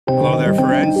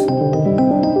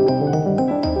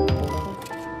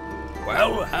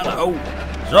go.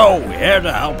 So, we're here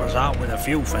to help us out with a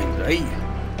few things, eh?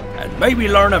 And maybe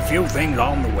learn a few things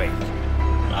on the way.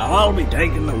 Now, I'll be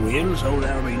taking the wheel, so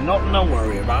there'll be nothing to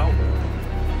worry about.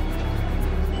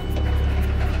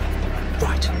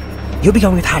 Right. You'll be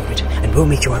going with Hagrid, and we'll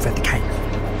meet you over at the cave.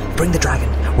 Bring the dragon,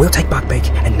 we'll take Buckbeak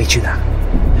and meet you there.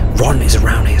 Ron is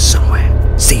around here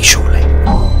somewhere. See you shortly.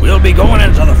 We'll be going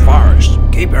into the forest.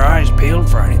 Keep your eyes peeled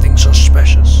for anything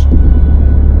suspicious.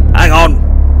 Hang on.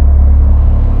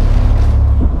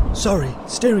 Sorry,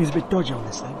 steering's a bit dodgy on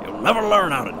this thing. You'll never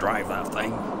learn how to drive that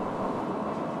thing.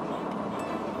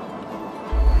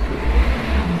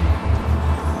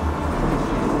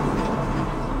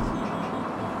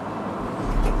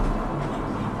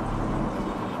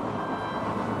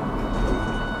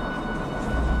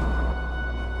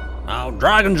 Now,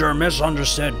 dragons are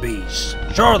misunderstood beasts.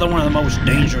 Sure, they're one of the most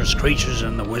dangerous creatures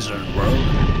in the wizarding world.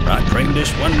 I trained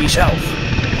this one myself.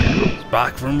 He's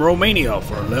back from Romania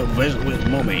for a little visit with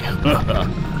Mummy.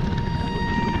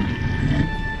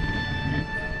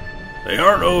 They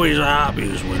aren't always the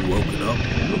happiest when woken up.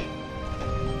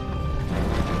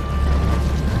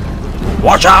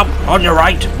 Watch out! On your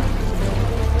right!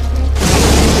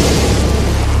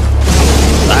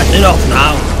 That's enough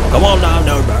now. Come on down,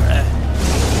 Norberta.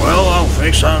 Well, I'll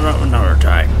fix that up another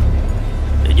time.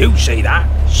 Did you see that?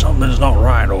 Something's not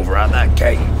right over at that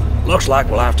cave. Looks like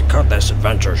we'll have to cut this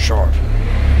adventure short.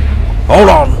 Hold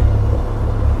on!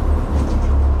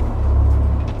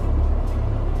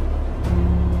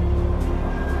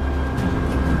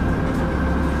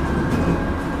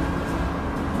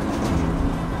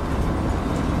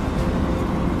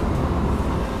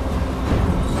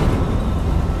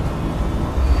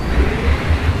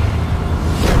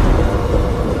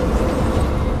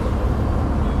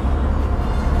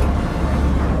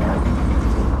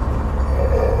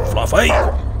 Fluffy,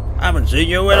 haven't seen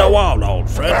you in a while, old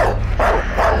friend.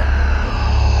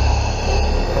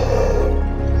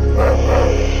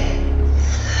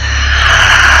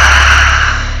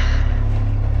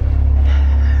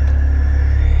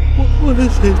 What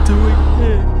is he doing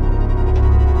here?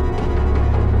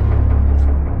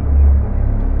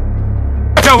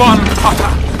 Go on, Potter!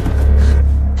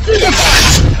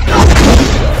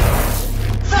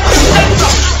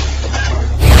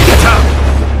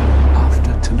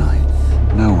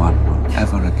 No one will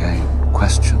ever again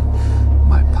question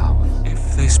my power.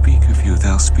 If they speak of you,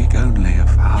 they'll speak only of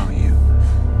how you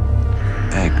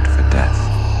begged for death.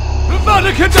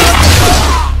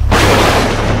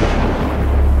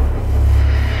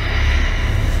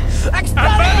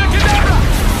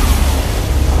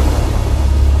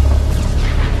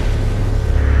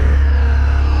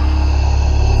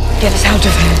 Get us out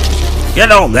of here.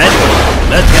 Get on then.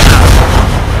 Let's get out.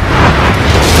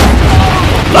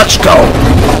 Let's go!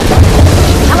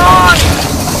 Come on!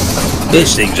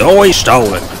 This thing's always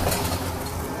stolen.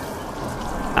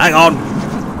 Hang on.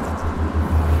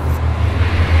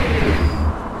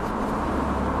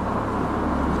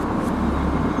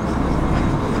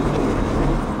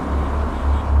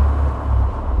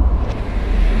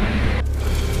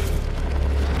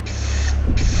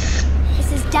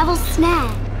 This is Devil's Snare.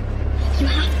 You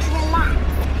have to relax.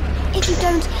 If you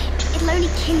don't, it'll only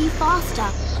kill you faster.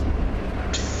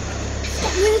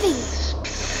 Stop moving!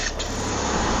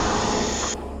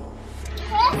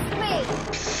 Kiss me!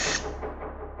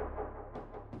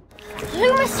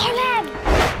 Luma Solen!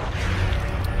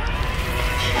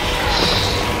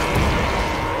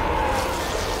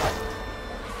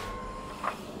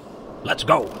 Let's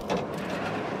go!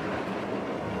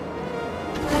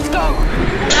 Let's go!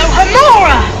 No,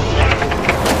 Hamora!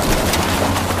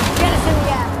 Get us in the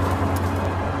air!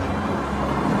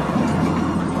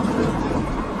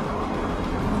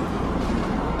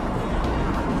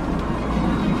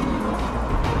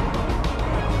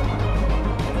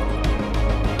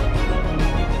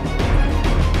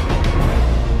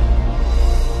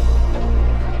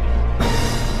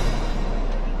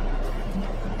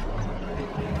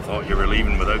 Thought you were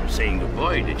leaving without saying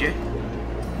goodbye, did you?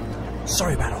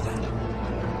 Sorry about all that.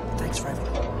 Thanks for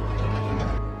everything.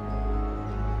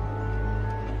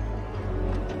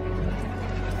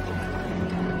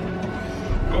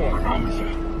 Go on with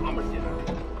you.